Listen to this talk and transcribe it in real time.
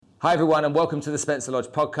Hi everyone and welcome to the Spencer Lodge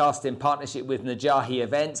podcast in partnership with Najahi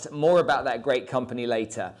Events. More about that great company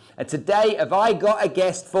later. And today, have I got a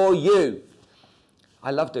guest for you?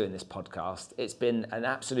 I love doing this podcast. It's been an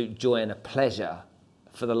absolute joy and a pleasure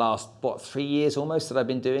for the last, 3 years almost that I've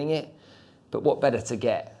been doing it. But what better to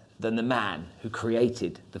get than the man who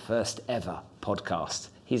created the first ever podcast?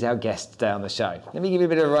 He's our guest today on the show. Let me give you a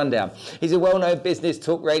bit of a rundown. He's a well-known business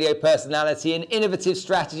talk radio personality and innovative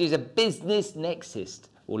strategies, a business nexus.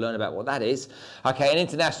 We'll learn about what that is. Okay, an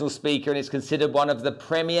international speaker and is considered one of the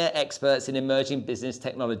premier experts in emerging business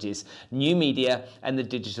technologies, new media and the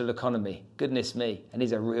digital economy. Goodness me, and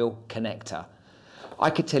he's a real connector.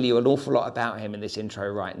 I could tell you an awful lot about him in this intro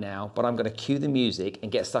right now, but I'm going to cue the music and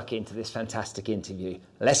get stuck into this fantastic interview.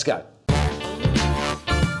 Let's go.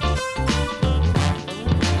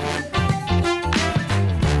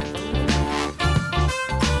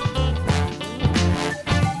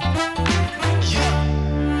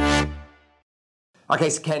 Okay,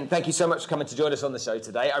 so Ken, thank you so much for coming to join us on the show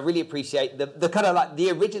today. I really appreciate the kind of like the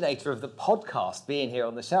originator of the podcast being here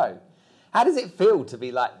on the show. How does it feel to be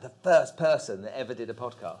like the first person that ever did a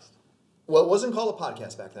podcast? Well, it wasn't called a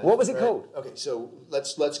podcast back then. What was it called? Okay, so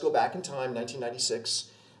let's go back in time, 1996.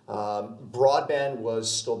 Broadband was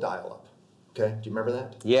still dial-up. Okay, do you remember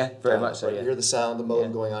that? Yeah, very much so. Right? Yeah. You hear the sound, the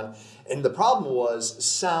modem going on. And the problem was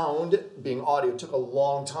sound being audio took a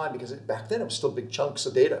long time because back then it was still big chunks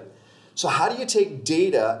of data. So how do you take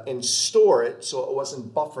data and store it so it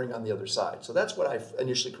wasn't buffering on the other side? So that's what I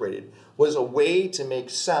initially created, was a way to make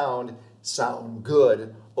sound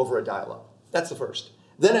good over a dial-up. That's the first.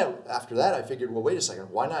 Then after that, I figured, well, wait a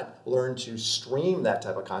second, why not learn to stream that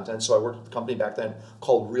type of content? So I worked with a company back then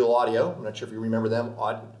called Real Audio. I'm not sure if you remember them,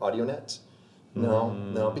 AudioNet.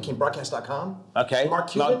 No, it became broadcast.com. Okay, Mark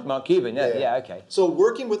Cuban. Mark Cuban, yeah, okay. So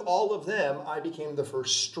working with all of them, I became the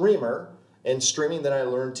first streamer. And streaming, then I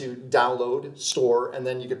learned to download, store, and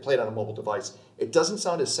then you could play it on a mobile device. It doesn't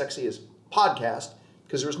sound as sexy as podcast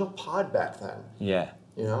because there was no pod back then. Yeah.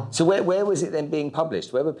 You know? So where was it then being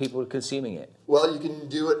published? Where were people consuming it? Well, you can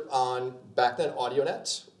do it on, back then,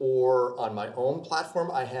 AudioNet, or on my own platform.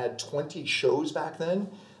 I had 20 shows back then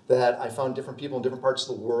that I found different people in different parts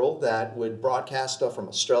of the world that would broadcast stuff from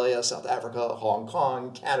Australia, South Africa, Hong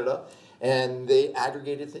Kong, Canada, and they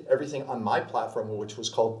aggregated everything on my platform, which was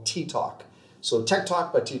called T-Talk. So Tech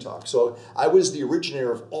Talk, but T-Talk. So I was the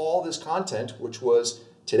originator of all this content, which was,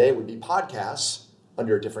 today would be podcasts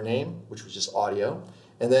under a different name, which was just audio.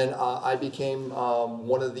 And then I became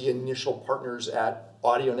one of the initial partners at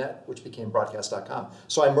AudioNet, which became broadcast.com.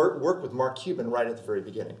 So I worked with Mark Cuban right at the very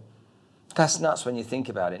beginning. That's nuts when you think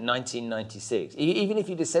about it. 1996. Even if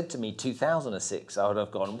you'd have said to me 2006, I would have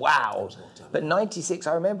gone, wow. But 96,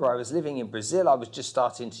 I remember I was living in Brazil. I was just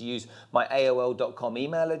starting to use my AOL.com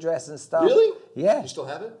email address and stuff. Really? Yeah. You still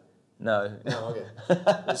have it? No. No, okay.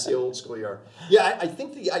 That's the old school you are. Yeah, I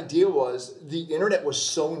think the idea was the internet was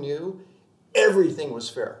so new, everything was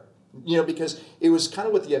fair. You know, because it was kind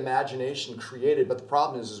of what the imagination created, but the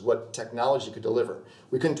problem is what technology could deliver.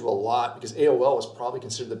 We couldn't do a lot because AOL was probably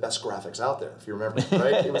considered the best graphics out there, if you remember,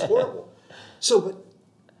 right? It was horrible. So, but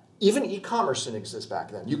even e-commerce didn't exist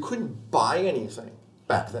back then. You couldn't buy anything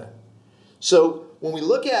back then. So when we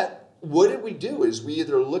look at what did we do is we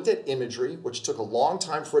either looked at imagery, which took a long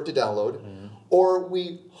time for it to download, or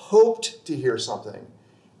we hoped to hear something.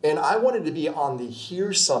 And I wanted to be on the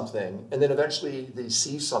hear something and then eventually the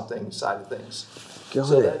see something side of things.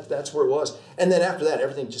 That's where it was. And then after that,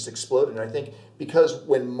 everything just exploded. And I think because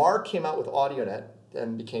when Mark came out with AudioNet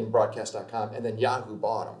and became broadcast.com, and then Yahoo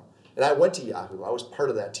bought him, and I went to Yahoo, I was part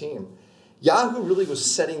of that team. Yahoo really was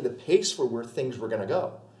setting the pace for where things were going to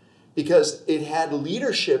go because it had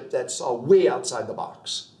leadership that saw way outside the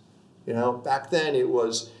box. You know, back then it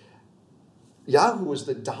was... Yahoo was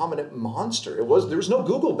the dominant monster. There was no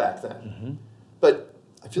Google back then. But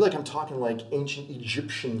I feel like I'm talking like ancient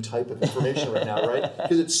Egyptian type of information right now, right?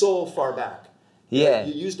 Because it's so far back. Yeah.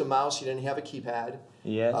 You used a mouse, you didn't have a keypad.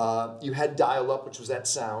 Yeah. You had dial-up, which was that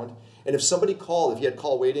sound. And if somebody called, if you had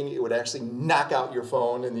call waiting, it would actually knock out your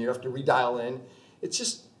phone and you have to redial in. It's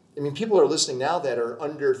just, I mean, people are listening now that are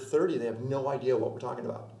under 30, they have no idea what we're talking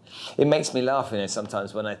about. It makes me laugh, you know,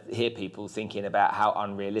 sometimes when I hear people thinking about how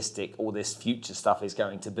unrealistic all this future stuff is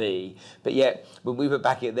going to be. But yet, when we were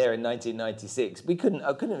back there in 1996, I couldn't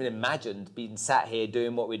have imagined being sat here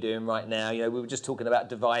doing what we're doing right now. You know, we were just talking about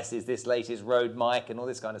devices, this latest Rode mic and all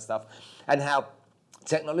this kind of stuff, and how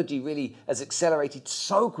technology really has accelerated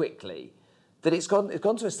so quickly that it's gone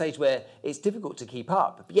to a stage where it's difficult to keep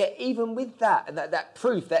up. But yet, even with that, and that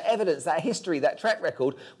proof, that evidence, that history, that track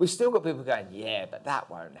record, we've still got people going, yeah, but that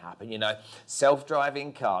won't happen.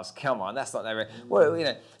 Self-driving cars, come on, that's not there.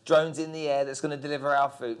 Well, drones in the air that's going to deliver our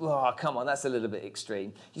food. Oh, come on, that's a little bit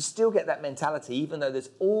extreme. You still get that mentality, even though there's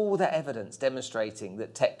all that evidence demonstrating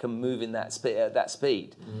that tech can move in that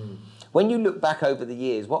speed. When you look back over the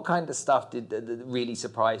years, what kind of stuff did that really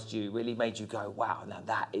surprised you, really made you go, wow, now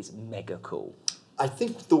that is mega cool? I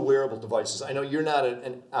think the wearable devices. I know you're not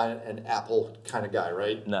an Apple kind of guy,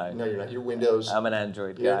 right? No. No, you're not. You're Windows. I'm an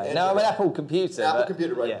Android guy. No, I'm an Apple computer. Apple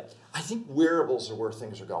computer, right? Yeah. I think wearables are where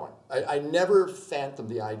things are going. I never fathomed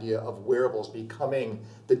the idea of wearables becoming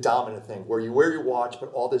the dominant thing, where you wear your watch,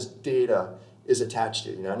 but all this data is attached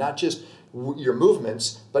to you. Not just your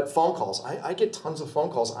movements, but phone calls. I get tons of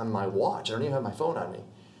phone calls on my watch. I don't even have my phone on me.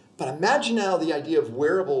 But imagine now the idea of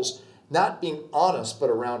wearables not being on us, but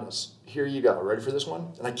around us. Here you go. Ready for this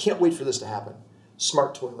one? And I can't wait for this to happen.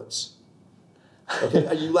 Smart toilets.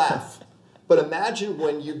 Okay, you laugh. But imagine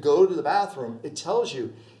when you go to the bathroom, it tells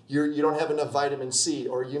you you don't have enough vitamin C,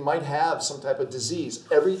 or you might have some type of disease.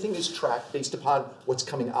 Everything is tracked based upon what's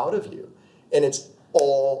coming out of you. And it's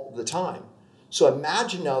all the time. So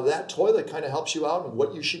imagine now that toilet kind of helps you out and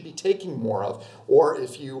what you should be taking more of. Or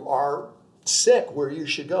if you are sick, where you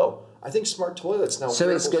should go. I think smart toilets now. So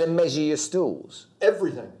it's going to measure your stools?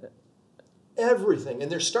 Everything. Everything.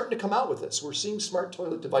 And they're starting to come out with this. We're seeing smart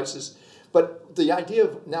toilet devices. But the idea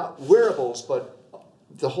of now wearables, but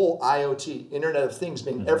the whole IoT, Internet of Things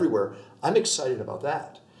being everywhere, I'm excited about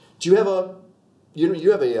that. Do you have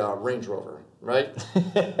you have a Range Rover, right?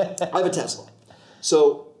 I have a Tesla.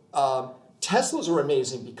 So Teslas are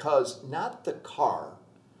amazing because not the car,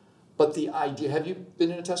 but the idea. Have you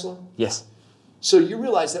been in a Tesla? Yes. So you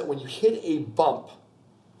realize that when you hit a bump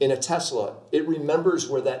in a Tesla, it remembers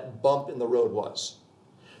where that bump in the road was.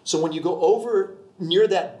 So when you go over near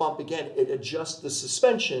that bump again, it adjusts the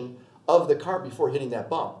suspension of the car before hitting that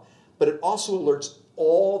bump. But it also alerts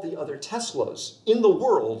all the other Teslas in the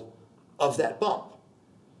world of that bump.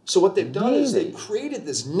 So what they've done is they've created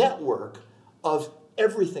this network of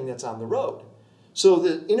everything that's on the road. So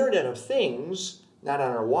the Internet of Things, not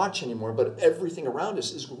on our watch anymore, but everything around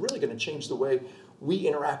us is really going to change the way we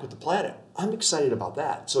interact with the planet. I'm excited about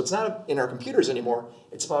that. So it's not in our computers anymore.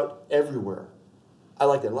 It's about everywhere. I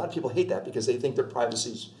like that. A lot of people hate that because they think their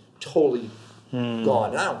privacy's totally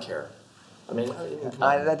gone. And I don't care. I mean,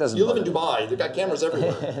 that doesn't. You live in Dubai. They've got cameras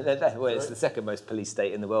everywhere. Well, it's the second most police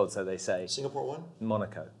state in the world, so they say. Singapore one?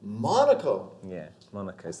 Monaco. Monaco. Yeah,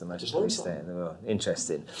 Monaco's the most Just police learned state in the world.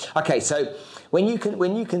 Interesting. Okay, so when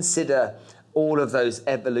you consider all of those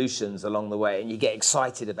evolutions along the way, and you get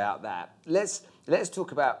excited about that, let's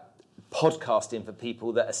talk about podcasting for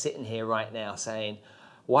people that are sitting here right now saying,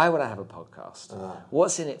 why would I have a podcast?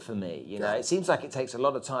 What's in it for me? It seems like it takes a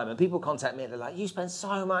lot of time. And people contact me and they're like, you spend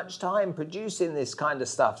so much time producing this kind of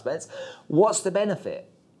stuff, Spence. What's the benefit?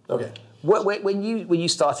 Okay. When you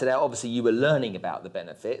started out, obviously you were learning about the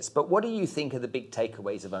benefits, but what do you think are the big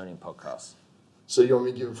takeaways of owning podcasts? So you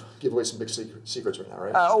want me to give away some big secrets right now,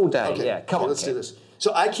 right? All day, okay. Yeah. Come on, let's do this.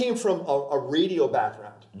 So I came from a radio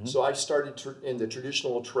background. So I started in the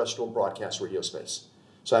traditional terrestrial broadcast radio space.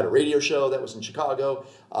 So I had a radio show that was in Chicago,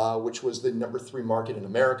 which was the #3 market in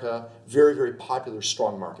America. Very, very popular,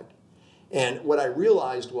 strong market. And what I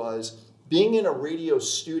realized was being in a radio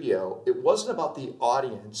studio, it wasn't about the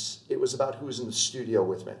audience. It was about who was in the studio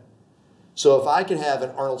with me. So if I could have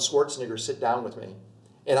an Arnold Schwarzenegger sit down with me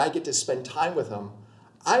and I get to spend time with him,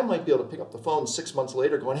 I might be able to pick up the phone 6 months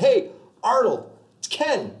later going, hey, Arnold, it's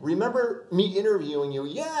Ken. Remember me interviewing you?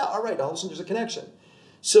 Yeah, all right. All of a sudden there's a connection.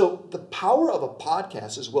 So the power of a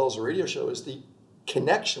podcast as well as a radio show is the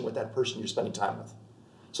connection with that person you're spending time with.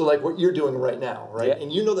 So like what you're doing right now, right? Yeah.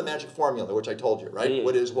 And you know the magic formula, which I told you, right? Yeah.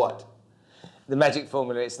 What is what? The magic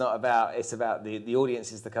formula, it's about the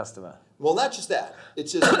audience is the customer. Well, not just that.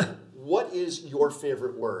 It's just what is your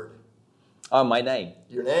favorite word? Oh, my name.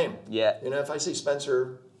 Your name. Yeah. If I say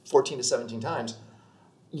Spencer 14 to 17 times,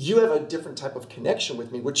 you have a different type of connection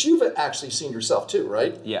with me, which you've actually seen yourself too,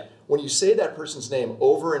 right? Yeah. When you say that person's name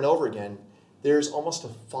over and over again, there's almost a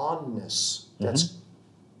fondness that's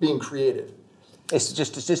being created. It's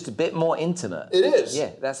just a bit more intimate. It is.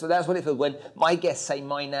 Yeah, that's what it feels. When my guests say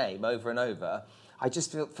my name over and over, I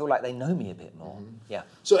just feel like they know me a bit more. Yeah.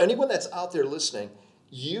 So anyone that's out there listening,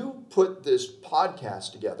 you put this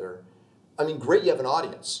podcast together. I mean, great, you have an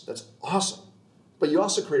audience. That's awesome. But you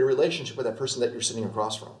also create a relationship with that person that you're sitting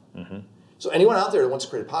across from. So anyone out there that wants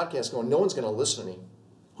to create a podcast going, no one's going to listen to me,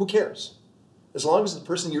 who cares? As long as the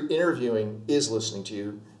person you're interviewing is listening to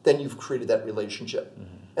you, then you've created that relationship.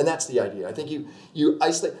 And And that's the idea. I think you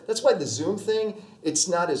isolate. That's why the Zoom thing, it's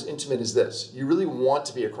not as intimate as this. You really want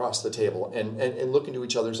to be across the table and look into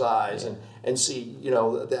each other's eyes and see,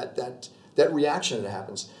 that reaction that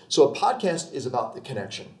happens. So a podcast is about the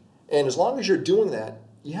connection. And as long as you're doing that,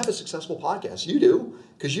 you have a successful podcast. You do,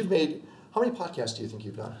 because you've made, how many podcasts do you think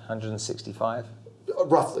you've done? 165.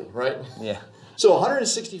 Roughly, right? Yeah. So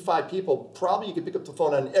 165 people, probably you could pick up the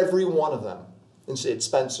phone on every one of them and say, it's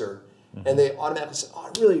Spencer. Mm-hmm. And they automatically say,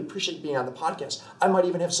 oh, I really appreciate being on the podcast. I might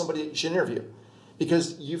even have somebody that you should interview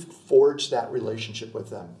because you've forged that relationship with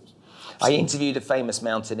them. I interviewed a famous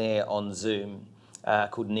mountaineer on Zoom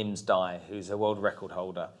called Nims Dai, who's a world record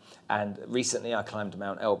holder. And recently I climbed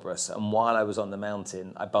Mount Elbrus, and while I was on the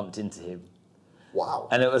mountain, I bumped into him. Wow.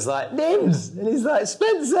 And it was like, Nims! And he's like,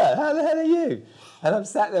 Spencer, how the hell are you? And I'm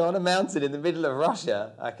sat there on a mountain in the middle of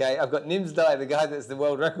Russia, okay? I've got Nims Dai, the guy that's the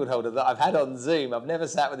world record holder that I've had on Zoom. I've never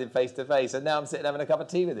sat with him face to face, and now I'm sitting having a cup of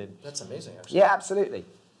tea with him. That's amazing, actually. Yeah, absolutely.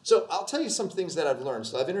 So I'll tell you some things that I've learned.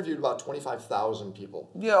 So I've interviewed about 25,000 people.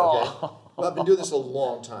 Yeah. Okay? Well, I've been doing this a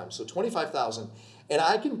long time, so 25,000. And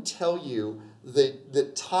I can tell you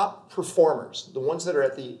the top performers, the ones that are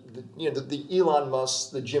at the Elon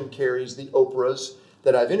Musks, the Jim Carreys, the Oprahs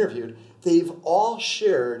that I've interviewed, they've all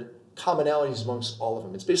shared commonalities amongst all of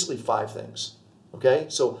them. It's basically 5 things. Okay?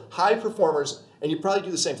 So high performers, and you probably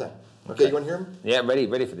do the same thing. Okay, you want to hear them? Yeah, ready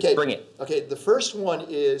for this. Okay. Bring it. Okay, the first one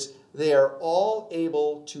is they are all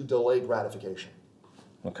able to delay gratification.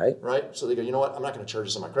 Okay. Right? So they go, you know what? I'm not going to charge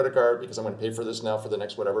this on my credit card because I'm going to pay for this now for the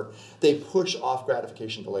next whatever. They push off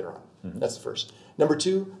gratification to later on. Mm-hmm. That's the first. Number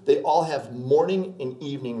 2, they all have morning and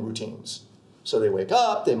evening routines. So they wake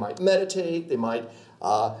up, they might meditate, they might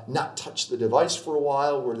not touch the device for a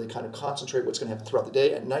while where they kind of concentrate what's going to happen throughout the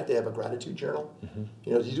day. At night, they have a gratitude journal. Mm-hmm.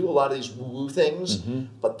 You do a lot of these woo-woo things, mm-hmm.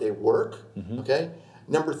 but they work. Mm-hmm. Okay?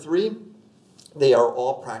 Number 3, they are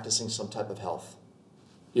all practicing some type of health.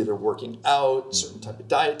 Either working out, certain type of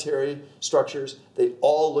dietary structures. They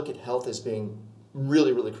all look at health as being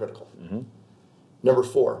really, really critical. Mm-hmm. Number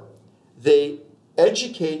 4, they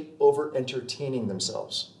educate over entertaining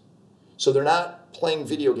themselves. So they're not playing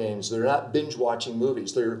video games. They're not binge watching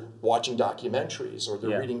movies. They're watching documentaries or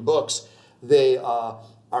they're reading books. They are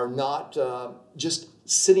not just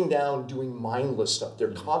sitting down doing mindless stuff.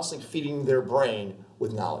 They're constantly feeding their brain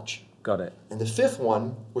with knowledge. Got it. And the 5th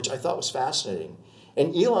one, which I thought was fascinating,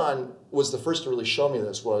 and Elon was the first to really show me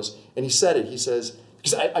this, and he said it, he says,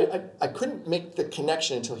 because I couldn't make the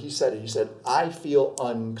connection until he said it. He said, I feel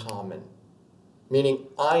uncommon, meaning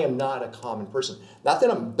I am not a common person. Not that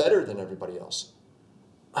I'm better than everybody else.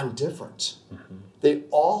 I'm different. Mm-hmm. They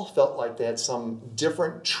all felt like they had some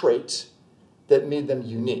different trait that made them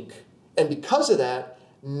unique. And because of that,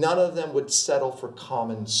 none of them would settle for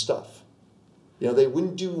common stuff. They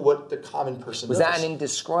wouldn't do what the common person does. Was that an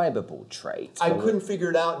indescribable trait? I couldn't figure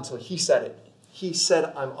it out until he said it. He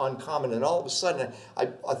said, I'm uncommon. And all of a sudden, I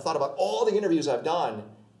thought about all the interviews I've done,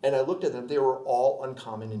 and I looked at them. They were all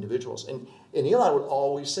uncommon individuals. And Elon would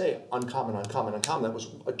always say, uncommon, uncommon, uncommon. That was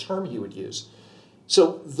a term he would use.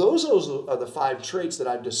 So those are the 5 traits that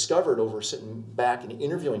I've discovered over sitting back and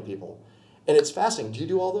interviewing people. And it's fascinating. Do you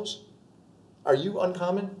do all those? Are you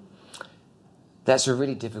uncommon? That's a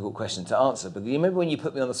really difficult question to answer. But you remember when you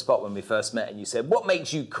put me on the spot when we first met and you said, what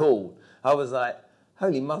makes you cool? I was like,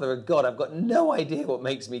 holy mother of God, I've got no idea what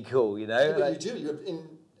makes me cool, Yeah, but you do. You have,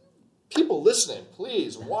 people listening,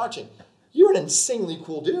 please, watching, you're an insanely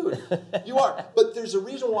cool dude. You are. But there's a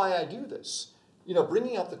reason why I do this.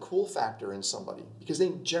 Bringing out the cool factor in somebody, because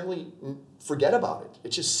they generally forget about it. It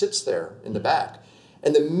just sits there in the back.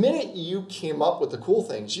 And the minute you came up with the cool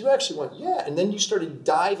things, you actually went, yeah, and then you started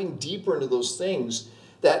diving deeper into those things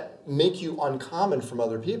that make you uncommon from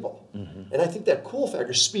other people. Mm-hmm. And I think that cool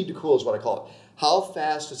factor, speed to cool is what I call it. How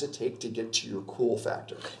fast does it take to get to your cool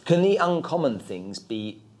factor? Can the uncommon things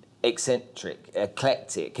be eccentric,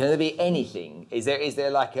 eclectic? Can there be anything? Is there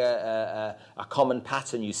like a common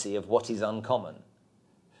pattern you see of what is uncommon?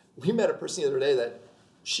 We met a person the other day that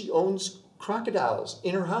she owns crocodiles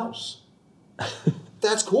in her house.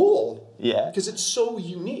 That's cool. Yeah. Because it's so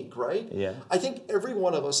unique, right? Yeah. I think every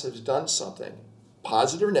one of us has done something,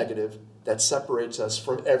 positive or negative, that separates us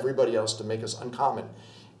from everybody else to make us uncommon.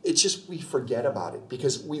 It's just we forget about it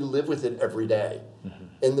because we live with it every day. Mm-hmm.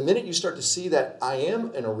 And the minute you start to see that I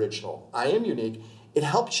am an original, I am unique, it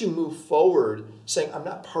helps you move forward saying, I'm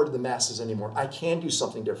not part of the masses anymore. I can do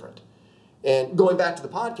something different. And going back to the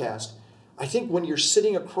podcast, I think when you're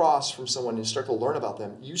sitting across from someone and start to learn about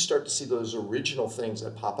them, you start to see those original things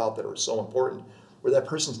that pop out that are so important, where that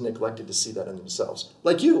person's neglected to see that in themselves.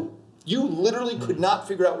 Like you. You literally could not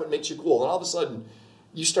figure out what makes you cool. And all of a sudden,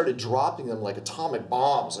 you started dropping them like atomic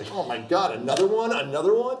bombs. Like, oh my God, another one,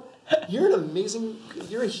 another one. You're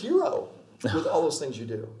a hero with all those things you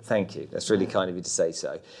do. Thank you. That's really kind of you to say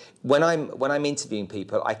so. When I'm interviewing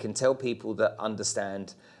people, I can tell people that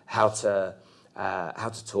understand how to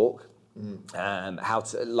talk, how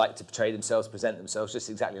to like to portray themselves, present themselves, just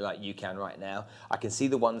exactly like you can right now. I can see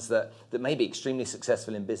the ones that may be extremely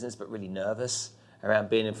successful in business but really nervous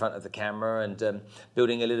around being in front of the camera, and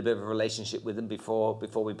building a little bit of a relationship with them before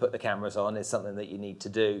we put the cameras on is something that you need to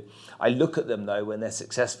do. I look at them though when they're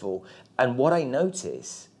successful, and what I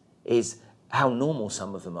notice is how normal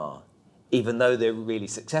some of them are, even though they're really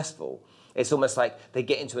successful. It's almost like they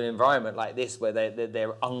get into an environment like this where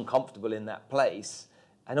they're uncomfortable in that place,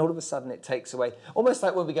 and all of a sudden it takes away, almost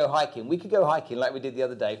like when we go hiking. We could go hiking like we did the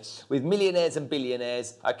other day with millionaires and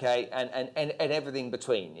billionaires, okay, and everything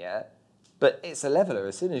between, yeah? But it's a leveler.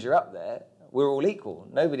 As soon as you're up there, we're all equal.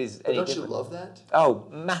 Nobody's any Don't different. you love that? Oh,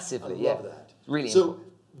 massively, I love that. Really. So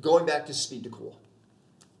going back to speed to cool,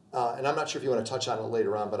 and I'm not sure if you want to touch on it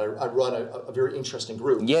later on, but I run a very interesting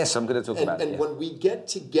group. Yes, I'm going to talk about it. And when we get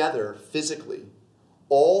together physically,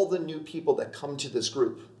 all the new people that come to this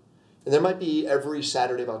group, and there might be every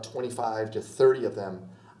Saturday about 25 to 30 of them,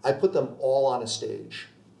 I put them all on a stage,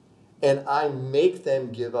 and I make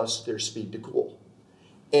them give us their speed to cool.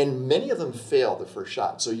 And many of them fail the first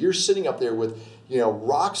shot. So you're sitting up there with,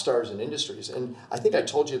 rock stars in industries. And I think I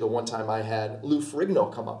told you the one time I had Lou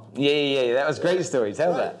Ferrigno come up. Yeah. That was a great story.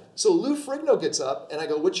 Tell that. So Lou Ferrigno gets up, and I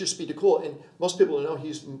go, "What's your speed to cool?" And most people know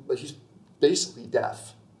he's basically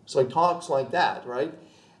deaf. So he talks like that, right?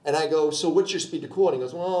 And I go, "So what's your speed to cool?" And he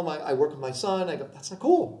goes, "Well, I work with my son." I go, "That's not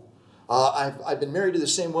cool. I've been married to the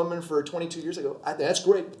same woman for 22 years." I go, "That's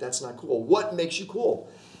great, but that's not cool. What makes you cool?"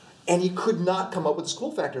 And he could not come up with this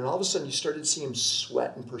cool factor. And all of a sudden, you started to see him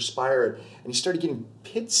sweat and perspire. And he started getting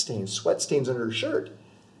pit stains, sweat stains under his shirt.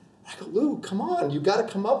 I go, "Lou, come on. You got to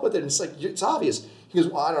come up with it." And it's like, it's obvious. He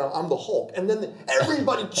goes, "Well, I don't know. I'm the Hulk." And then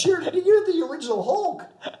everybody cheered. "You're the original Hulk."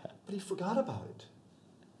 But he forgot about it.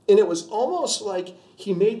 And it was almost like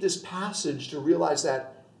he made this passage to realize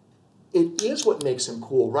that it is what makes him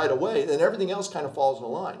cool right away. And everything else kind of falls in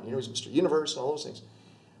line. He's Mr. Universe and all those things.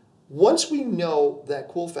 Once we know that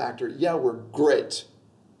cool factor, yeah, we're great.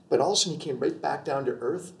 But all of a sudden he came right back down to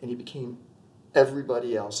earth, and he became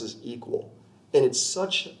everybody else's equal. And it's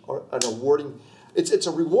such an awarding, it's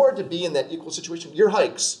a reward to be in that equal situation. Your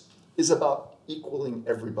hikes is about equaling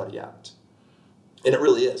everybody out. And it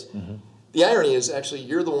really is. Mm-hmm. The irony is actually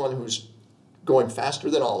you're the one who's going faster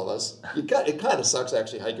than all of us. It kind of sucks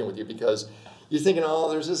actually hiking with you, because you're thinking, oh,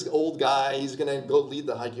 there's this old guy, he's going to go lead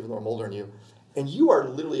the hike even though I'm older than you. And you are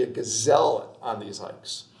literally a gazelle on these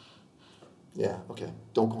hikes. Yeah, okay.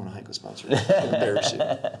 Don't go on a hike with sponsors. It's going to embarrass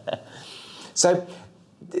you. So,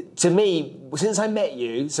 to me, since I met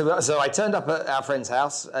you, so I turned up at our friend's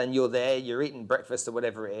house, and you're there, you're eating breakfast or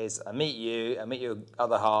whatever it is. I meet your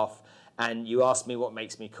other half, and you ask me what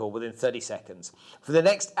makes me cool within 30 seconds. For the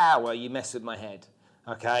next hour, you mess with my head.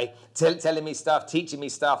 Okay, telling me stuff, teaching me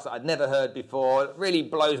stuff that I'd never heard before. It really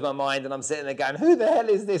blows my mind, and I'm sitting there going, "Who the hell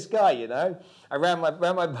is this guy?" Around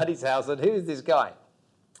my buddy's house, and who is this guy?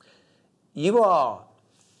 You are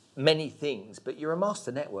many things, but you're a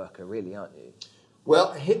master networker, really, aren't you? Well,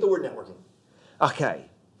 I hate the word networking. Okay,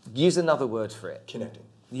 use another word for it. Connecting.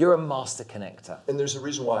 You're a master connector. And there's a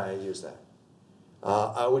reason why I use that.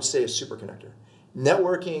 I would say a super connector.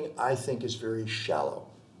 Networking, I think, is very shallow.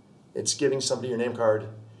 It's giving somebody your name card.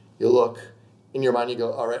 You look in your mind, you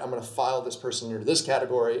go, all right, I'm going to file this person into this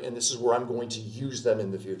category, and this is where I'm going to use them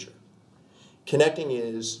in the future. Connecting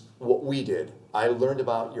is what we did. I learned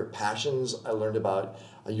about your passions. I learned about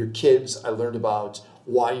your kids. I learned about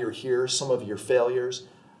why you're here, some of your failures.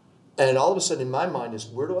 And all of a sudden in my mind is,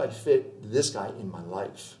 where do I fit this guy in my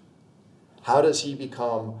life? How does he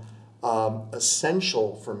become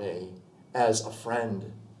essential for me as a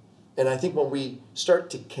friend? And I think when we start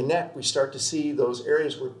to connect, we start to see those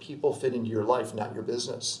areas where people fit into your life, not your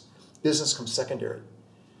business. Business comes secondary.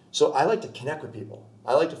 So I like to connect with people.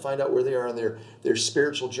 I like to find out where they are on their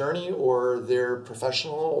spiritual journey, or their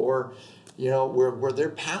professional, or where their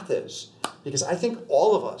path is. Because I think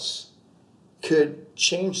all of us could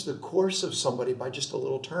change the course of somebody by just a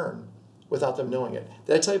little turn without them knowing it.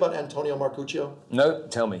 Did I tell you about Antonio Marcuccio? No,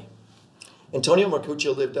 tell me. Antonio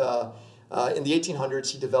Marcuccio lived in the 1800s.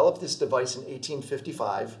 He developed this device in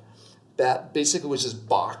 1855 that basically was this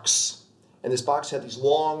box. And this box had these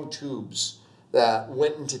long tubes that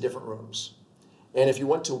went into different rooms. And if you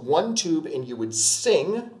went to one tube and you would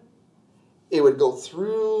sing, it would go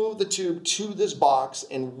through the tube to this box,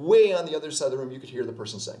 and way on the other side of the room you could hear the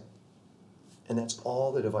person sing. And that's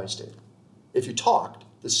all the device did. if you talked,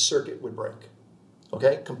 the circuit would break.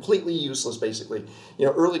 Okay? Completely useless, basically.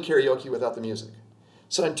 Early karaoke without the music.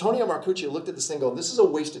 So Antonio Marcucci looked at this thing going, this is a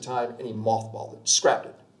waste of time, and he mothballed it, scrapped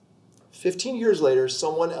it. 15 years later,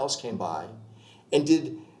 someone else came by and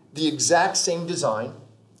did the exact same design,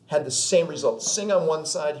 had the same result. Sing on one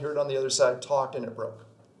side, hear it on the other side, talked, and it broke.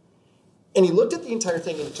 And he looked at the entire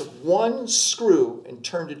thing and he took one screw and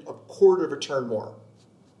turned it a quarter of a turn more.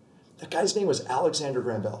 That guy's name was Alexander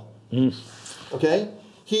Graham Bell. Okay?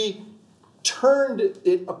 He turned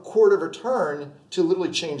it a quarter of a turn to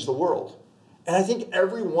literally change the world. And I think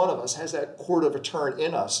every one of us has that quarter of a turn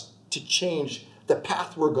in us to change the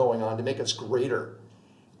path we're going on, to make us greater.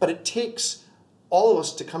 But it takes all of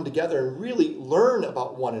us to come together and really learn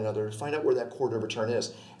about one another to find out where that quarter of a turn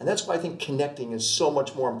is. And that's why I think connecting is so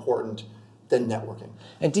much more important than networking.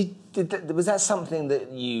 And was that something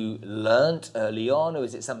that you learnt early on, or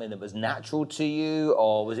is it something that was natural to you,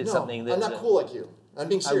 or was it something that... I'm not cool like you. I'm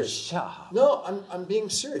being serious. Oh, shut up. No, I'm being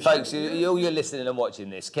serious. Folks, you're listening and watching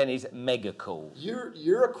this. Kenny's mega cool.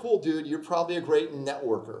 You're a cool dude. You're probably a great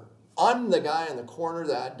networker. I'm the guy in the corner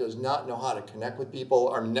that does not know how to connect with people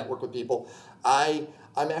or network with people. I'm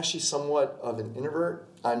actually somewhat of an introvert.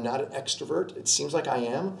 I'm not an extrovert. It seems like I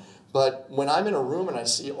am. But when I'm in a room and I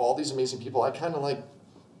see all these amazing people, I kind of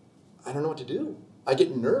I don't know what to do. I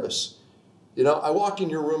get nervous. I walk in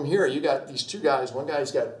your room here, you got these two guys. One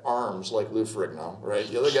guy's got arms like Lou Ferrigno, right?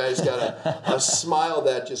 The other guy's got a smile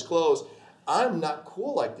that just closed. I'm not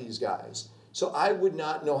cool like these guys. So I would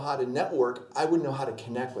not know how to network. I wouldn't know how to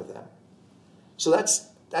connect with them. So that's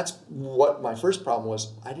what my first problem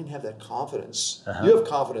was. I didn't have that confidence. You have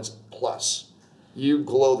confidence plus. You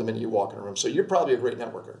glow the minute you walk in a room. So you're probably a great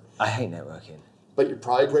networker. I hate networking. But you're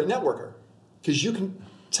probably a great networker. Because you can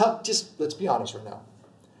just let's be honest right now.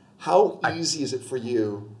 How easy is it for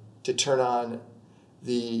you to turn on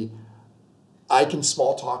I can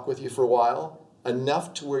small talk with you for a while,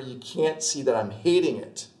 enough to where you can't see that I'm hating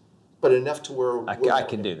it, but enough to where... I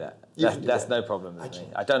can do that. That's no problem with me.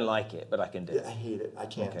 I don't like it, but I can do it. I hate it. I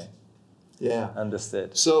can't. Okay. Yeah.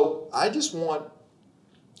 Understood. So I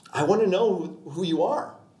want to know who you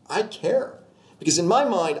are. I care. Because in my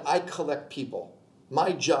mind, I collect people.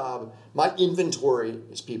 My job, my inventory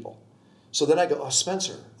is people. So then I go,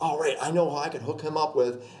 Spencer, all right, I know who I can hook him up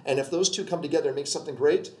with. And if those two come together and make something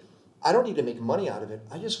great, I don't need to make money out of it.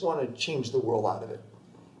 I just want to change the world out of it.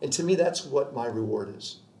 And to me, that's what my reward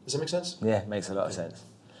is. Does that make sense? Yeah, it makes a lot of sense.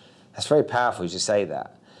 That's very powerful as you say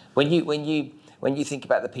that. When you think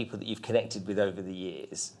about the people that you've connected with over the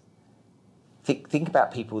years, think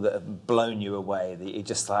about people that have blown you away. That you're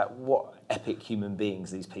just like, what epic human beings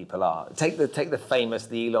these people are. Take the famous,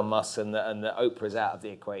 the Elon Musk and the Oprahs out of the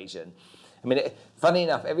equation. I mean, funny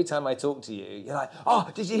enough, every time I talk to you, you're like, oh,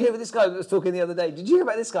 did you hear about this guy that was talking the other day? Did you hear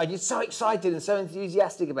about this guy? You're so excited and so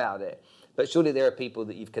enthusiastic about it. But surely there are people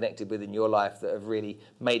that you've connected with in your life that have really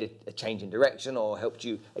made a change in direction or helped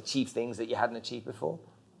you achieve things that you hadn't achieved before?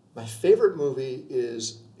 My favorite movie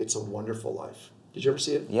is It's a Wonderful Life. Did you ever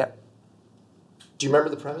see it? Yep. Do you remember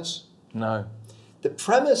the premise? No. The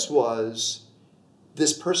premise was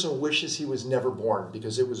this person wishes he was never born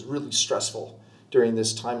because it was really stressful during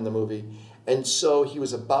this time in the movie. And so he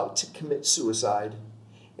was about to commit suicide.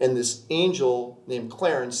 And this angel named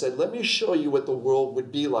Clarence said, let me show you what the world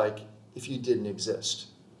would be like if you didn't exist.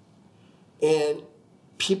 And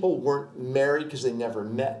people weren't married because they never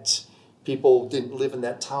met. People didn't live in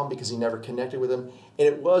that town because he never connected with them. And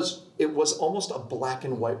it was almost a black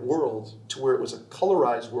and white world to where it was a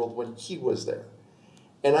colorized world when he was there.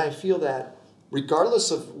 And I feel that regardless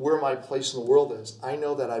of where my place in the world is, I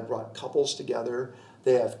know that I brought couples together.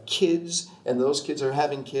 They have kids, and those kids are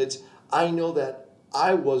having kids. I know that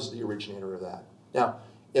I was the originator of that. Now,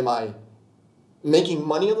 am I making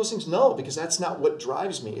money on those things? No, because that's not what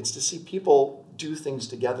drives me. It's to see people do things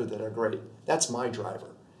together that are great. That's my driver.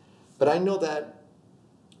 But I know that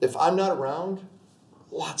if I'm not around,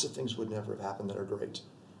 lots of things would never have happened that are great.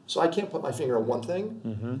 So I can't put my finger on one thing.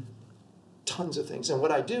 Mm-hmm. Tons of things. And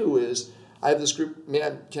what I do is, I have this group,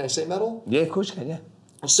 can I say metal? Yeah, of course you can, yeah.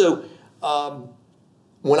 So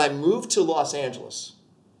when I moved to Los Angeles,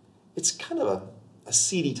 it's kind of a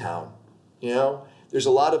seedy town, you know? There's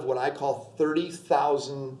a lot of what I call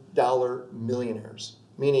 $30,000 millionaires,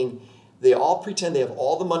 meaning they all pretend they have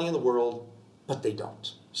all the money in the world, but they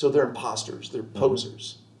don't. So they're imposters, they're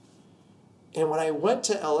posers. And when I went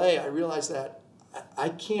to LA, I realized that I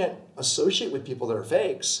can't associate with people that are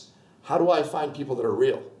fakes. How do I find people that are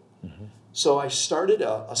real? Mm-hmm. So I started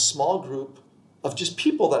a small group of just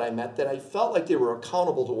people that I met that I felt like they were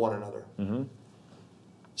accountable to one another. Mm-hmm.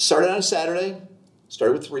 Started on a Saturday,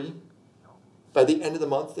 started with 3. By the end of the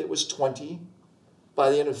month, it was 20. By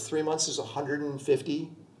the end of 3 months, it was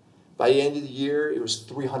 150. By the end of the year, it was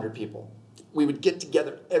 300 people. We would get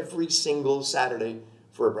together every single Saturday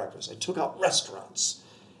for a breakfast. I took out restaurants.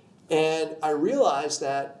 And I realized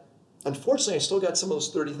that, unfortunately, I still got some of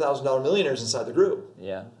those $30,000 millionaires inside the group.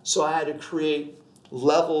 Yeah. So I had to create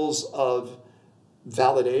levels of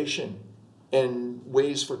validation and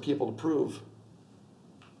ways for people to prove.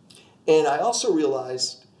 And I also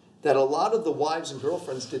realized that a lot of the wives and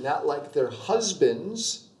girlfriends did not like their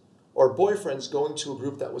husbands or boyfriends going to a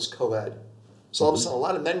group that was co-ed. So all of a sudden, a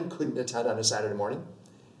lot of men couldn't attend on a Saturday morning.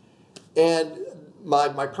 And my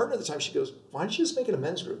partner at the time, she goes, why don't you just make it a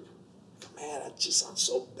men's group? Man, it just sounds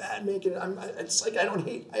so bad making it. It's like I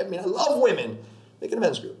love women. Make it a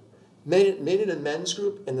men's group. Made it a men's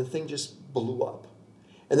group, and the thing just blew up.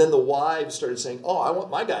 And then the wives started saying, oh, I want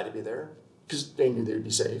my guy to be there, because they knew they'd be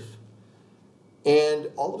safe. And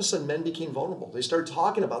all of a sudden, men became vulnerable. They started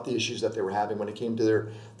talking about the issues that they were having when it came to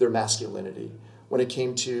their masculinity, when it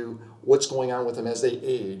came to what's going on with them as they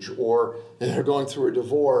age, or they're going through a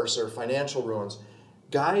divorce or financial ruins.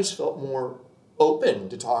 Guys felt more open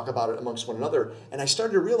to talk about it amongst one another. And I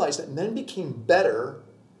started to realize that men became better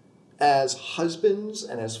as husbands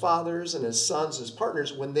and as fathers and as sons, as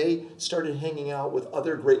partners, when they started hanging out with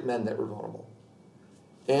other great men that were vulnerable.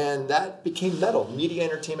 And that became media,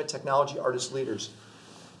 entertainment, technology, artists, leaders.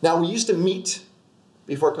 Now, we used to meet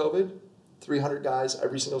before COVID, 300 guys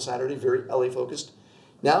every single Saturday, very LA focused.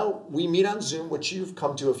 Now we meet on Zoom, which you've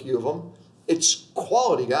come to a few of them. It's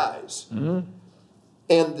quality guys. Mm-hmm.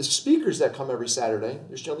 And the speakers that come every Saturday,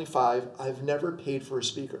 there's generally 5, I've never paid for a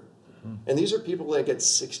speaker. Mm-hmm. And these are people that get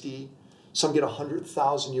 60, some get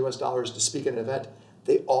 100,000 US dollars to speak at an event.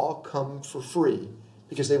 They all come for free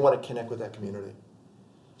because they want to connect with that community.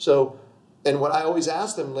 So, and what I always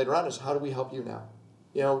ask them later on is, how do we help you now?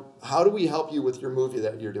 You know, how do we help you with your movie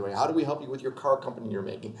that you're doing? How do we help you with your car company you're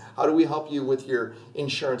making? How do we help you with your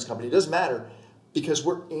insurance company? It doesn't matter, because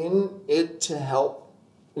we're in it to help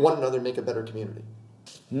one another make a better community.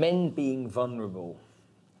 Men being vulnerable.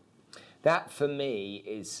 That for me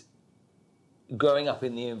is, growing up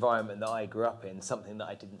in the environment that I grew up in, something that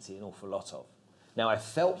I didn't see an awful lot of. Now, I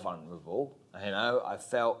felt vulnerable, I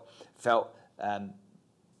felt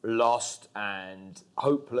lost and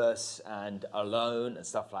hopeless and alone and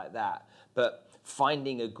stuff like that. But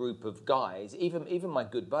finding a group of guys, even my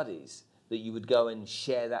good buddies, that you would go and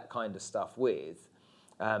share that kind of stuff with,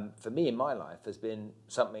 for me in my life has been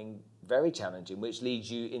something very challenging, which leads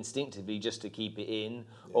you instinctively just to keep it in,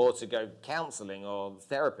 or to go counselling or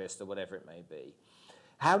therapist or whatever it may be.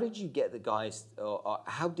 How did you get the guys, or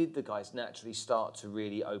how did the guys naturally start to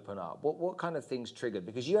really open up? What kind of things triggered?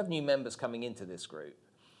 Because you have new members coming into this group.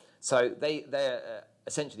 So they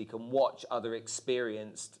essentially can watch other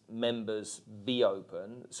experienced members be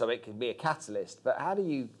open, so it can be a catalyst. But how did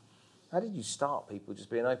you start people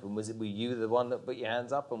just being open? Were you the one that put your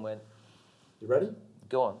hands up and went, you ready?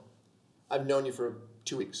 Go on. I've known you for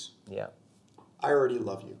 2 weeks. Yeah. I already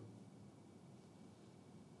love you.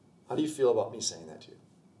 How do you feel about me saying that to you?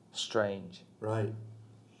 Strange. Right.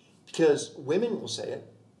 Because women will say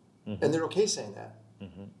it, mm-hmm. and they're okay saying that.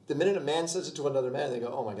 Mm-hmm. The minute a man says it to another man, they go,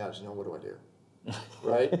 oh my gosh, no, what do I do?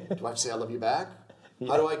 Right? Do I have to say I love you back? Yeah.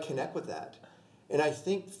 How do I connect with that? And I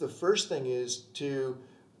think the first thing is to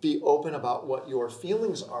be open about what your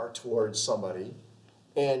feelings are towards somebody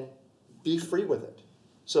and be free with it.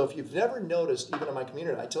 So if you've never noticed, even in my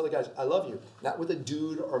community, I tell the guys, I love you. Not with a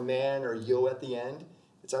dude or man or yo at the end.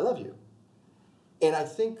 It's I love you. And I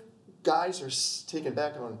think guys are taken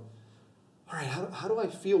back on, all right, how do I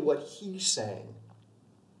feel what he's saying?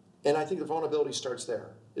 And I think the vulnerability starts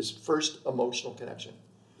there, is first emotional connection.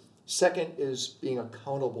 Second is being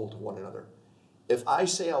accountable to one another. If I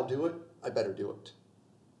say I'll do it, I better do it,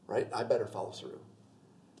 right? I better follow through.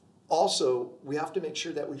 Also, we have to make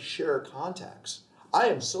sure that we share contacts. I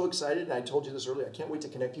am so excited, and I told you this earlier, I can't wait to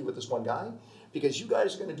connect you with this one guy, because you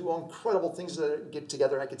guys are going to do incredible things that get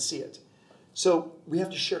together, and I could see it. So we have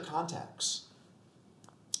to share contacts.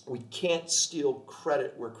 We can't steal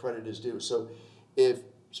credit where credit is due. So if,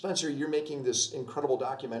 Spencer, you're making this incredible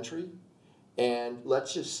documentary, and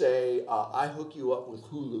let's just say I hook you up with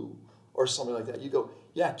Hulu or something like that. You go,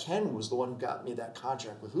 yeah, Ken was the one who got me that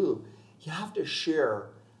contract with Hulu. You have to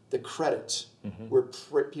share the credit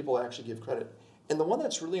where people actually give credit. And the one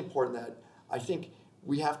that's really important that I think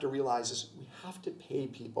we have to realize is we have to pay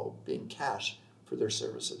people being cash for their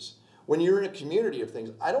services. When you're in a community of things,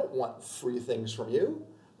 I don't want free things from you,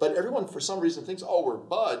 but everyone for some reason thinks, oh, we're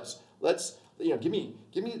buds. Let's, give me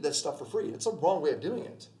that stuff for free. It's a wrong way of doing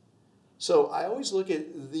it. So I always look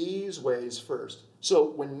at these ways first.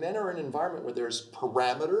 So when men are in an environment where there's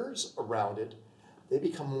parameters around it, they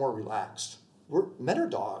become more relaxed. Men are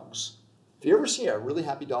dogs. If you ever see a really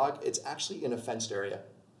happy dog, it's actually in a fenced area.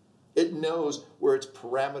 It knows where its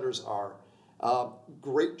parameters are.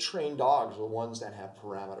 Great trained dogs are the ones that have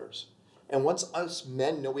parameters. And once us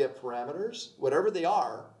men know we have parameters, whatever they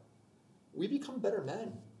are, we become better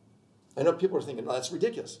men. I know people are thinking, oh, that's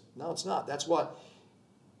ridiculous. No, it's not. That's what,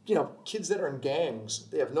 kids that are in gangs,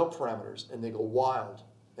 they have no parameters and they go wild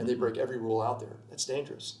and they break every rule out there. That's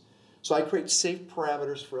dangerous. So I create safe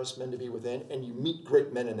parameters for us men to be within, and you meet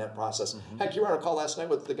great men in that process. Heck, you were on a call last night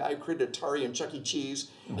with the guy who created Atari and Chuck E. Cheese,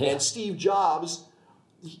 and Steve Jobs.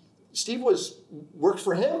 Steve worked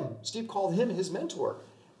for him. Steve called him his mentor.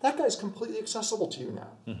 That guy's completely accessible to you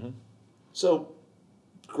now. So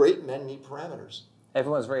great men need parameters.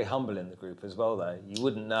 Everyone's very humble in the group as well, though. You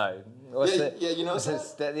wouldn't know. You know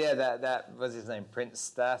that what's his name? Prince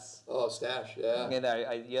Stas. Oh, Stash, yeah.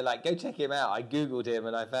 You're like, go check him out. I Googled him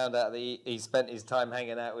and I found out that he spent his time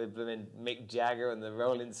hanging out with Mick Jagger and the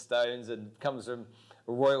Rolling Stones and comes from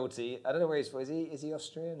royalty. I don't know where he's from. Is he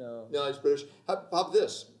Austrian or? No, he's British. How about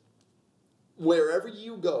this? Wherever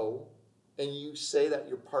you go and you say that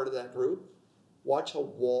you're part of that group, watch how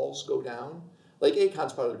walls go down. Like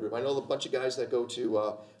Akon's part of the group. I know a bunch of guys that go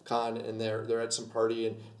to Con and they're at some party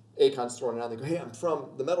and Akon's throwing it on. They go, hey, I'm from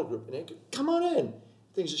the metal group. And Akon, come on in.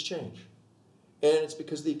 Things just change. And it's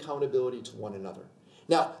because of the accountability to one another.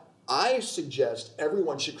 Now, I suggest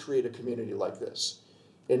everyone should create a community like this.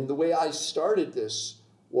 And the way I started this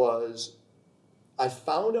was I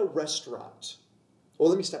found a restaurant. Well,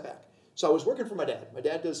 let me step back. So I was working for my dad. My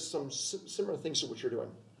dad does some similar things to what you're doing.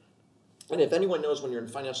 And if anyone knows when you're in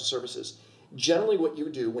financial services, generally what you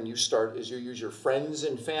do when you start is you use your friends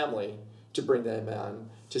and family to bring them on,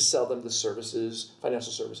 to sell them the services,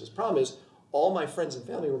 financial services. Problem is, all my friends and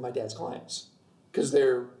family were my dad's clients because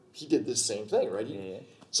he did the same thing, right?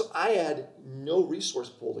 So I had no resource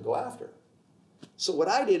pool to go after. So what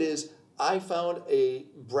I did is I found a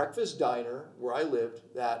breakfast diner where I lived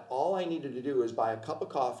that all I needed to do was buy a cup of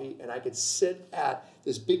coffee and I could sit at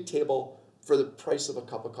this big table for the price of a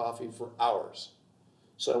cup of coffee for hours.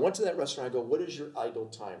 So I went to that restaurant. I go, what is your idle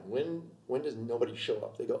time? When does nobody show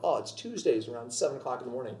up? They go, oh, it's Tuesdays around 7 o'clock in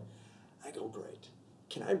the morning. I go, great.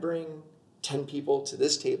 Can I bring 10 people to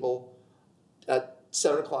this table at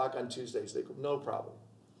 7 o'clock on Tuesdays? They go, no problem.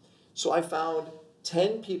 So I found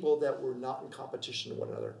 10 people that were not in competition with one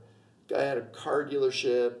another. I had a car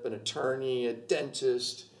dealership, an attorney, a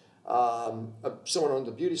dentist, someone owned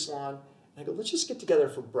a beauty salon. And I go, let's just get together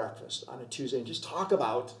for breakfast on a Tuesday and just talk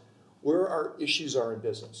about where our issues are in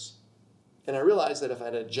business. And I realized that if I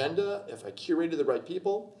had an agenda, if I curated the right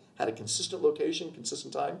people, had a consistent location,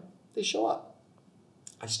 consistent time, they show up.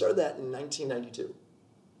 I started that in 1992.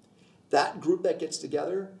 That group that gets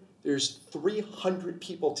together, there's 300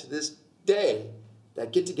 people to this day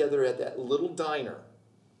that get together at that little diner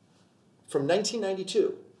from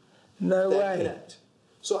 1992. No way. Connect.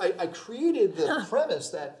 So I created the premise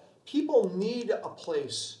that people need a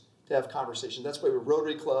place to have conversation. That's why we're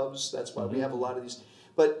Rotary clubs. That's why we have a lot of these.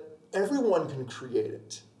 But everyone can create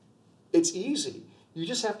it. It's easy. You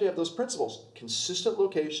just have to have those principles. Consistent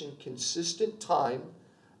location, consistent time,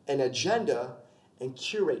 an agenda, and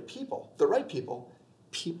curate people. The right people,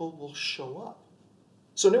 people will show up.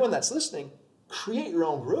 So anyone that's listening, create your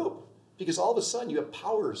own group. Because all of a sudden you have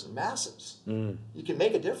powers and masses. You can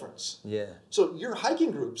make a difference. Yeah. So your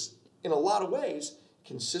hiking groups, in a lot of ways,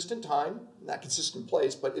 consistent time, not consistent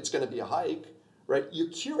place, but it's going to be a hike, right? You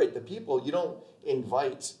curate the people. You don't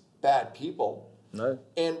invite bad people. No.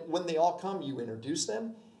 And when they all come, you introduce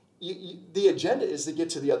them. The agenda is to get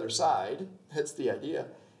to the other side. That's the idea.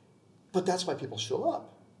 But that's why people show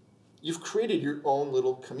up. You've created your own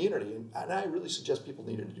little community. And I really suggest people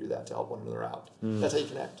needed to do that to help one another out. That's how you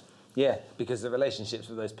connect. Yeah, because the relationships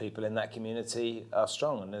with those people in that community are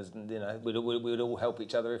strong, and there's, we'd all help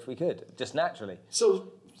each other if we could, just naturally.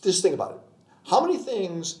 So just think about it. How many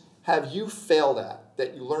things have you failed at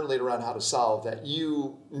that you learn later on how to solve that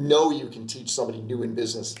you know you can teach somebody new in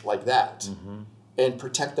business like that and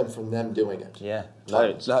protect them from them doing it? Yeah,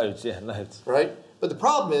 loads. Right? But the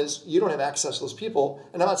problem is you don't have access to those people,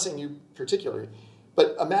 and I'm not saying you particularly.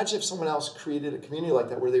 But imagine if someone else created a community like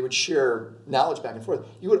that where they would share knowledge back and forth.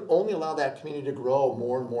 You would only allow that community to grow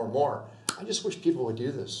more and more and more. I just wish people would do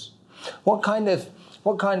this. What kind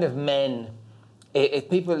of men, if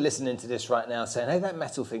people are listening to this right now saying, hey, that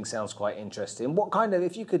metal thing sounds quite interesting, what kind of,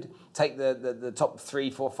 if you could take the top 3,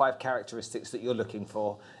 4, 5 characteristics that you're looking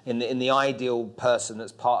for in the ideal person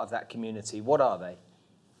that's part of that community, what are they?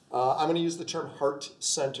 I'm going to use the term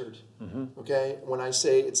heart-centered, okay? When I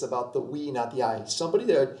say it's about the we, not the I. Somebody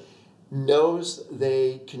that knows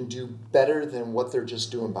they can do better than what they're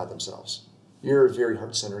just doing by themselves. You're a very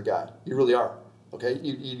heart-centered guy. You really are, okay?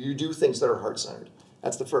 You do things that are heart-centered.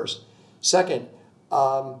 That's the first. Second,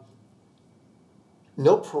 no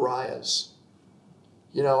pariahs.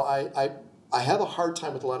 You know, I have a hard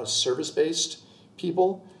time with a lot of service-based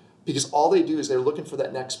people because all they do is they're looking for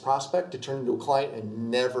that next prospect to turn into a client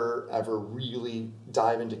and never, ever really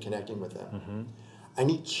dive into connecting with them. I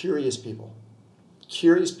need curious people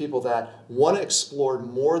that want to explore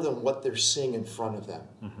more than what they're seeing in front of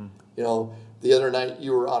them. You know, the other night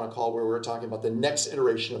you were on a call where we were talking about the next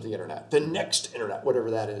iteration of the internet,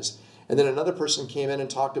 whatever that is. And then another person came in and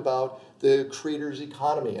talked about the creator's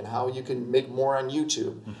economy and how you can make more on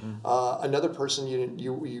YouTube. Another person,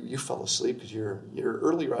 you fell asleep because you're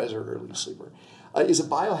early riser, early sleeper, is a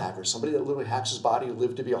biohacker, somebody that literally hacks his body to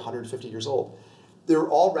live to be 150 years old. They're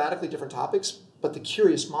all radically different topics, but the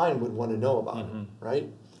curious mind would want to know about it, right?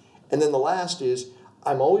 And then the last is,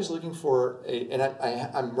 I'm always looking for,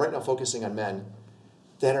 I'm right now focusing on men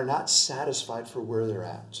that are not satisfied for where they're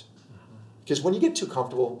at. Because when you get too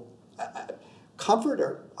comfortable,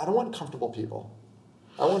 I don't want comfortable people.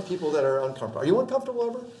 I want people that are uncomfortable. Are you uncomfortable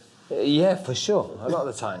ever? Yeah, for sure. A lot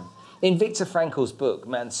of the time. In Viktor Frankl's book,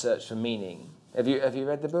 Man's Search for Meaning, have you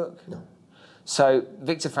read the book? No. So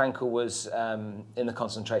Viktor Frankl was in the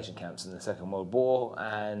concentration camps in the Second World War,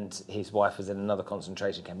 and his wife was in another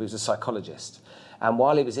concentration camp. He was a psychologist. And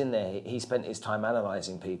while he was in there, he spent his time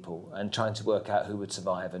analysing people and trying to work out who would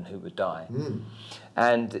survive and who would die.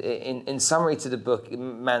 And in summary to the book,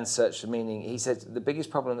 Man's Search for Meaning, he said, the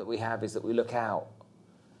biggest problem that we have is that we look out.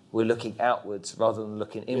 We're looking outwards rather than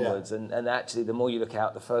looking inwards. And actually, the more you look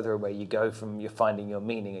out, the further away you go from you finding your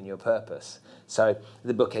meaning and your purpose. So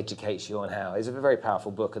the book educates you on how. It's a very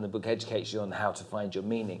powerful book, and the book educates you on how to find your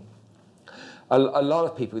meaning. A lot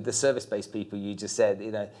of people, the service-based people you just said,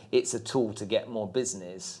 you know, it's a tool to get more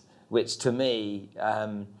business, which to me,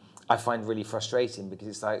 I find really frustrating because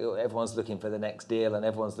it's like everyone's looking for the next deal and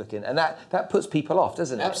everyone's looking, and that puts people off,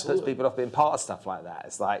 doesn't it? Absolutely. It puts people off being part of stuff like that.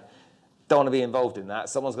 It's like, don't want to be involved in that.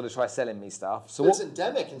 Someone's going to try selling me stuff. So it's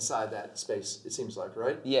endemic inside that space, it seems like,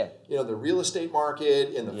 right? Yeah. You know, the real estate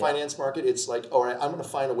market and the finance market, it's like, all right, I'm going to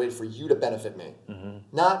find a way for you to benefit me,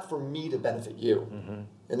 not for me to benefit you.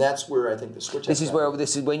 And that's where I think the switch. This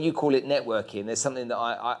is when you call it networking. There's something that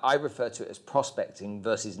I refer to it as prospecting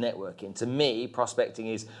versus networking. To me, prospecting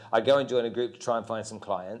is I go and join a group to try and find some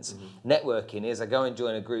clients. Networking is I go and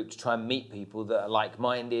join a group to try and meet people that are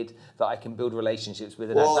like-minded, that I can build relationships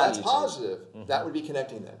with and add value that's to. positive. That would be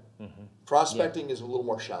connecting them. Prospecting is a little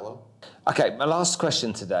more shallow. Okay, my last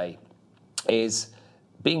question today is,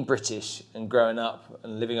 being British and growing up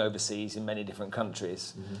and living overseas in many different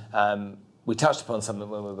countries, we touched upon something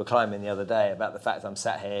when we were climbing the other day about the fact I'm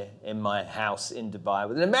sat here in my house in Dubai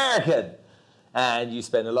with an American. And you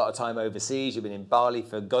spend a lot of time overseas. You've been in Bali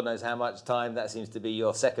for God knows how much time. That seems to be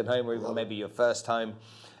your second home or even maybe your first home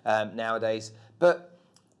nowadays. But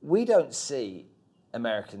we don't see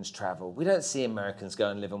Americans travel. We don't see Americans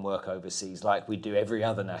go and live and work overseas like we do every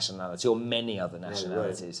other nationality or many other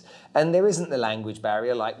nationalities. Right. And there isn't the language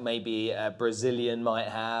barrier like maybe a Brazilian might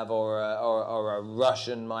have or a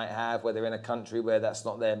Russian might have, where they're in a country where that's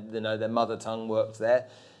not their mother tongue works there.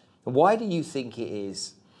 Why do you think it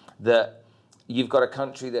is that you've got a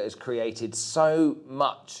country that has created so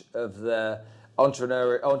much of the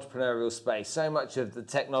entrepreneurial space, so much of the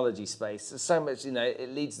technology space, so much, it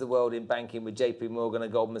leads the world in banking with JP Morgan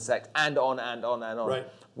and Goldman Sachs and on and on and on. Right.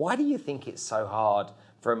 Why do you think it's so hard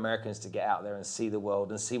for Americans to get out there and see the world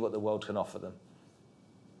and see what the world can offer them?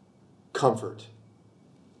 Comfort.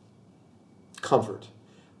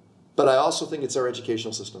 But I also think it's our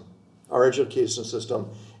educational system. Our educational system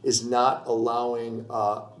is not allowing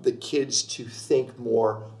the kids to think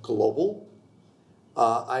more global.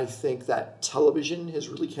 I think that television has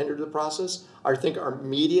really hindered the process. I think our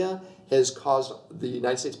media has caused the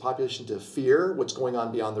United States population to fear what's going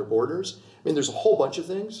on beyond their borders. I mean, there's a whole bunch of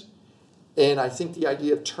things. And I think the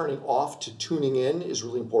idea of turning off to tuning in is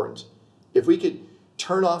really important. If we could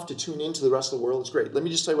turn off to tune into the rest of the world, it's great. Let me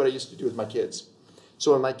just tell you what I used to do with my kids.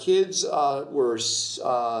 So when my kids were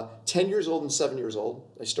 10 years old and 7 years old,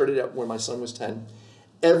 I started out when my son was 10,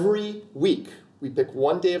 every week, we pick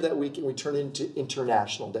one day of that week and we turn it into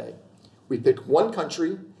International Day. We pick one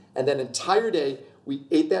country, and that entire day, we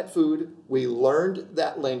ate that food, we learned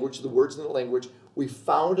that language, the words in the language, we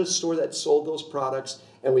found a store that sold those products,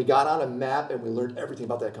 and we got on a map and we learned everything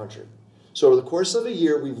about that country. So over the course of a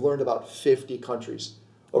year, we've learned about 50 countries.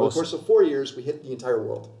 Over the course of 4 years, we hit the entire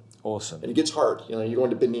world. Awesome. And it gets hard. You know, you're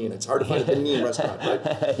going to Benin. It's hard to find a Benin restaurant,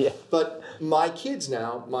 right? Yeah. But my kids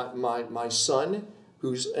now, my son,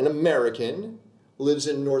 who's an American, lives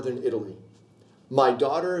in northern Italy. My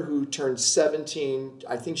daughter, who turned 17,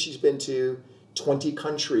 I think she's been to 20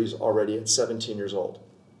 countries already at 17 years old,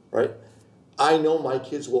 right? I know my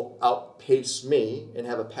kids will outpace me and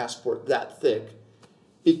have a passport that thick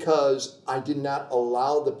because I did not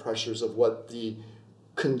allow the pressures of what the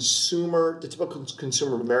typical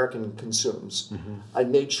consumer American consumes. Mm-hmm. I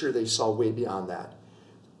made sure they saw way beyond that.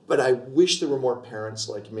 But I wish there were more parents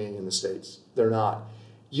like me in the States. They're not.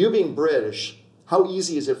 You being British, how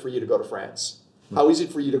easy is it for you to go to France? How easy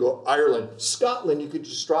for you to go to Ireland? Scotland, you could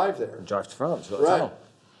just drive there. Drive to France. Right.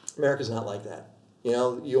 America's not like that. You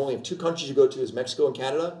know, you only have 2 countries you go to is Mexico and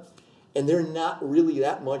Canada, and they're not really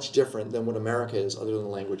that much different than what America is other than the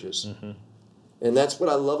languages. Mm-hmm. And that's what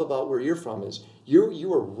I love about where you're from is you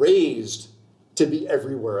were raised to be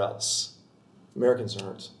everywhere else. Americans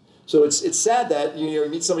aren't. So it's sad that you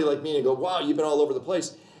meet somebody like me and go, wow, you've been all over the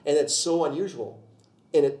place. And it's so unusual.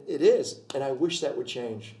 And it is. And I wish that would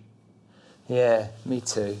change. Yeah, me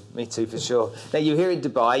too for sure. Now you're here in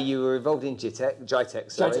Dubai, you were involved in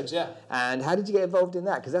GITEX, sorry. GITEX, yeah. And how did you get involved in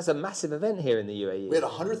that? Because that's a massive event here in the UAE. We had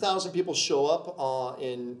 100,000 people show up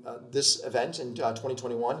in this event in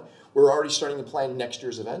 2021. We're already starting to plan next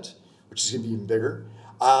year's event, which is going to be even bigger.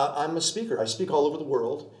 I'm a speaker. I speak all over the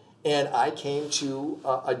world. And I came to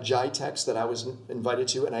a GITEX that I was invited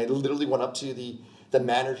to, and I literally went up to the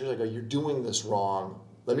managers. I go, you're doing this wrong.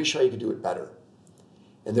 Let me show you can do it better.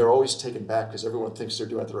 And they're always taken back because everyone thinks they're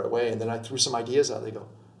doing it the right way. And then I threw some ideas out. They go,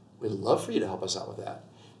 we'd love for you to help us out with that.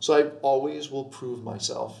 So I always will prove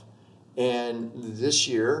myself. And this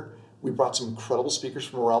year, we brought some incredible speakers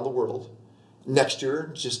from around the world. Next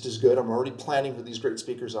year, just as good. I'm already planning who these great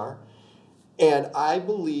speakers are. And I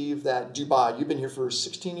believe that Dubai, you've been here for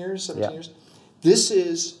 16 years, 17 years. This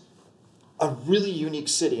is a really unique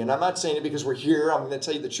city. And I'm not saying it because we're here. I'm going to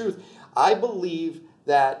tell you the truth. I believe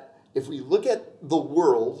that if we look at the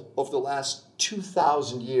world over the last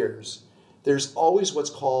 2,000 years, there's always what's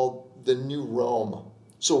called the new Rome.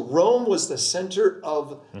 So Rome was the center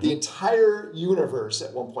of the entire universe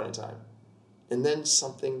at one point in time. And then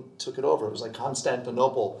something took it over. It was like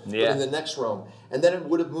Constantinople, but in the next Rome. And then it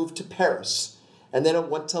would have moved to Paris. And then it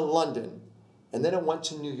went to London. And then it went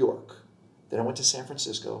to New York. Then it went to San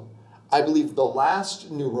Francisco. I believe the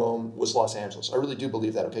last new Rome was Los Angeles. I really do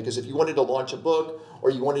believe that, okay? Because if you wanted to launch a book or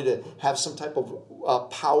you wanted to have some type of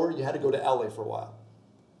power, you had to go to LA for a while.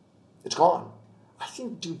 It's gone. I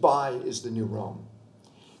think Dubai is the new Rome.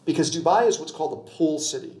 Because Dubai is what's called a pull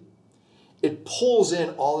city. It pulls in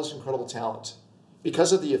all this incredible talent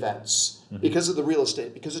because of the events, because of the real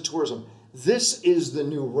estate, because of tourism. This is the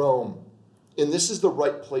new Rome. And this is the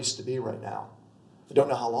right place to be right now. I don't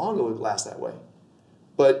know how long it would last that way.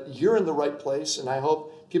 But you're in the right place, and I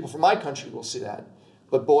hope people from my country will see that.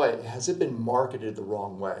 But boy, has it been marketed the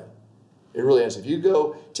wrong way. It really is. If you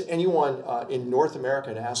go to anyone in North America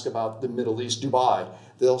and ask about the Middle East, Dubai,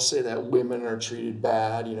 they'll say that women are treated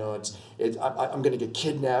bad. You know, I'm going to get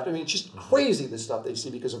kidnapped. I mean, it's just crazy the stuff they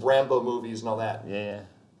see because of Rambo movies and all that. Yeah.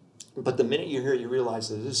 But the minute you're here, you realize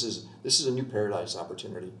that this is a new paradise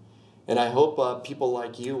opportunity. And I hope people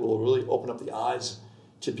like you will really open up the eyes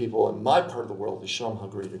to people in my part of the world to show them how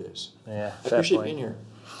great it is. Yeah, I appreciate being here.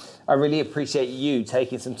 I really appreciate you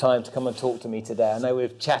taking some time to come and talk to me today. I know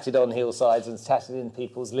we've chatted on hillsides and chatted in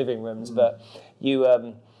people's living rooms, but you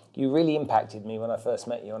really impacted me when I first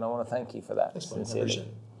met you, and I want to thank you for that. Thanks, sincerely. I appreciate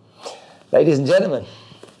it. Ladies and gentlemen,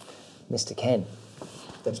 Mr. Ken.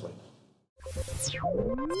 Thanks, buddy.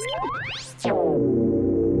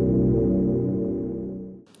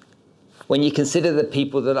 When you consider the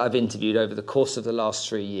people that I've interviewed over the course of the last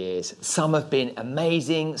 3 years, some have been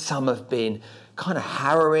amazing, some have been kind of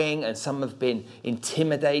harrowing, and some have been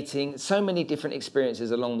intimidating. So many different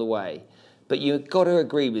experiences along the way. But you've got to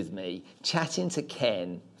agree with me, chatting to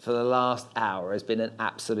Ken for the last hour has been an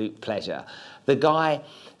absolute pleasure. The guy,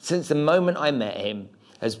 since the moment I met him,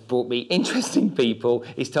 has brought me interesting people.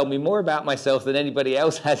 He's told me more about myself than anybody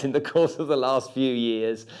else has in the course of the last few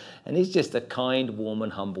years. And he's just a kind, warm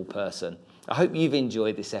and humble person. I hope you've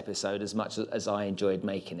enjoyed this episode as much as I enjoyed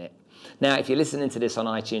making it. Now, if you're listening to this on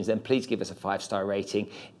iTunes, then please give us a 5-star rating.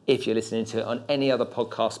 If you're listening to it on any other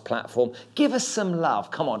podcast platform, give us some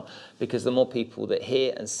love. Come on, because the more people that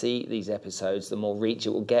hear and see these episodes, the more reach it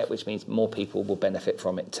will get, which means more people will benefit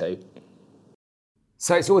from it too.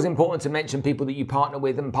 So it's always important to mention people that you partner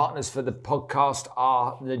with, and partners for the podcast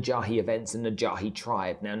are Najahi Events and Najahi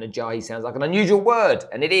Tribe. Now, Najahi sounds like an unusual word,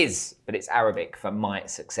 and it is, but it's Arabic for my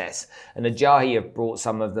success. And Najahi have brought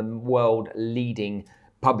some of the world-leading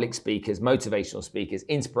public speakers, motivational speakers,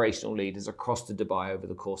 inspirational leaders across to Dubai over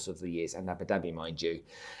the course of the years, and Abu Dhabi, mind you.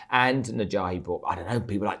 And Najahi brought, I don't know,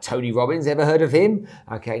 people like Tony Robbins, ever heard of him?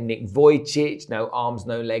 Okay, Nick Vujicic, No Arms,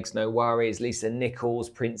 No Legs, No Worries, Lisa Nichols,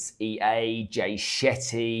 Prince EA, Jay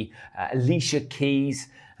Shetty, Alicia Keys,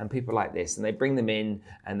 and people like this. And they bring them in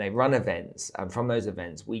and they run events. And from those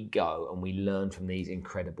events, we go and we learn from these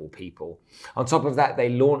incredible people. On top of that, they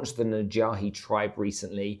launched the Najahi Tribe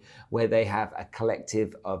recently, where they have a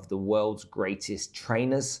collective of the world's greatest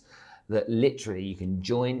trainers that literally you can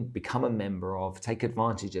join, become a member of, take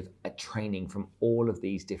advantage of a training from all of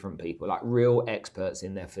these different people, like real experts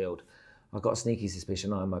in their field. I've got a sneaky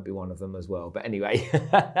suspicion I might be one of them as well. But anyway,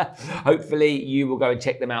 hopefully you will go and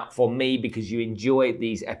check them out for me because you enjoy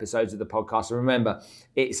these episodes of the podcast. And remember,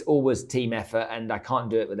 it's always team effort and I can't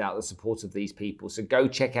do it without the support of these people. So go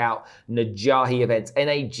check out Najahi Events,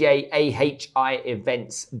 Najahi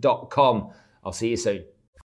events.com. I'll see you soon.